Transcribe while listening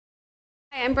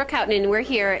Hi, I'm Brooke Houghton, and we're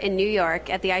here in New York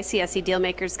at the ICSC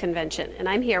Dealmakers Convention. And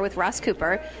I'm here with Ross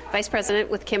Cooper, Vice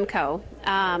President with KimCo.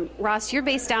 Ross, you're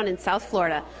based down in South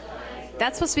Florida.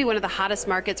 That's supposed to be one of the hottest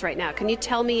markets right now. Can you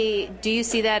tell me, do you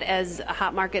see that as a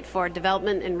hot market for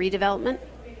development and redevelopment?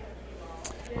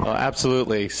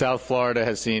 Absolutely. South Florida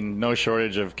has seen no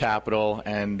shortage of capital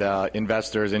and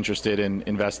investors interested in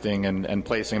investing and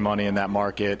placing money in that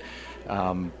market.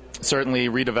 Certainly,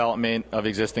 redevelopment of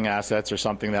existing assets are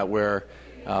something that we're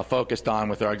focused on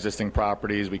with our existing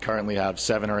properties. We currently have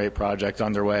 7 or 8 projects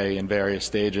underway in various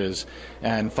stages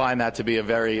and find that to be a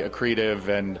very accretive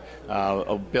and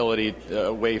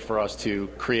way for us to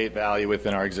create value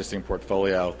within our existing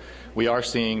portfolio. We are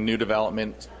seeing new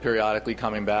development periodically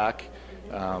coming back.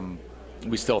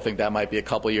 We still think that might be a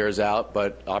couple years out,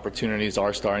 but opportunities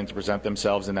are starting to present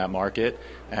themselves in that market,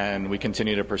 and we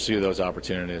continue to pursue those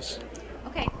opportunities.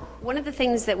 Okay. One of the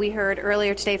things that we heard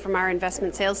earlier today from our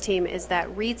investment sales team is that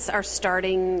REITs are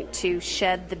starting to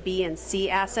shed the B and C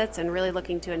assets and really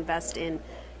looking to invest in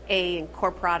A and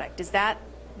core product. Is that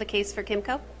the case for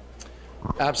KimCo?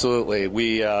 Absolutely.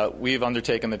 We've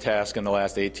undertaken the task in the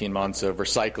last 18 months of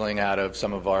recycling out of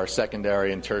some of our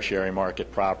secondary and tertiary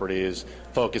market properties,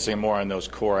 focusing more on those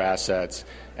core assets.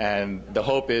 And the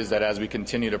hope is that as we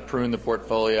continue to prune the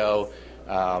portfolio,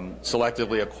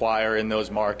 selectively acquire in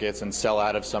those markets and sell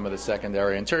out of some of the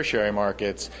secondary and tertiary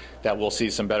markets, that we'll see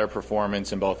some better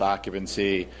performance in both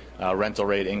occupancy, rental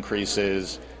rate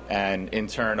increases, and in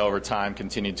turn over time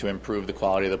continue to improve the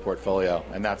quality of the portfolio.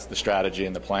 And that's the strategy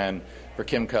and the plan for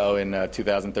KimCo in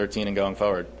 2013 and going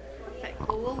forward. Perfect.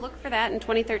 Well, we'll look for that in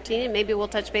 2013 and maybe we'll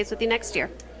touch base with you next year.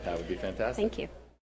 That would be fantastic. Thank you.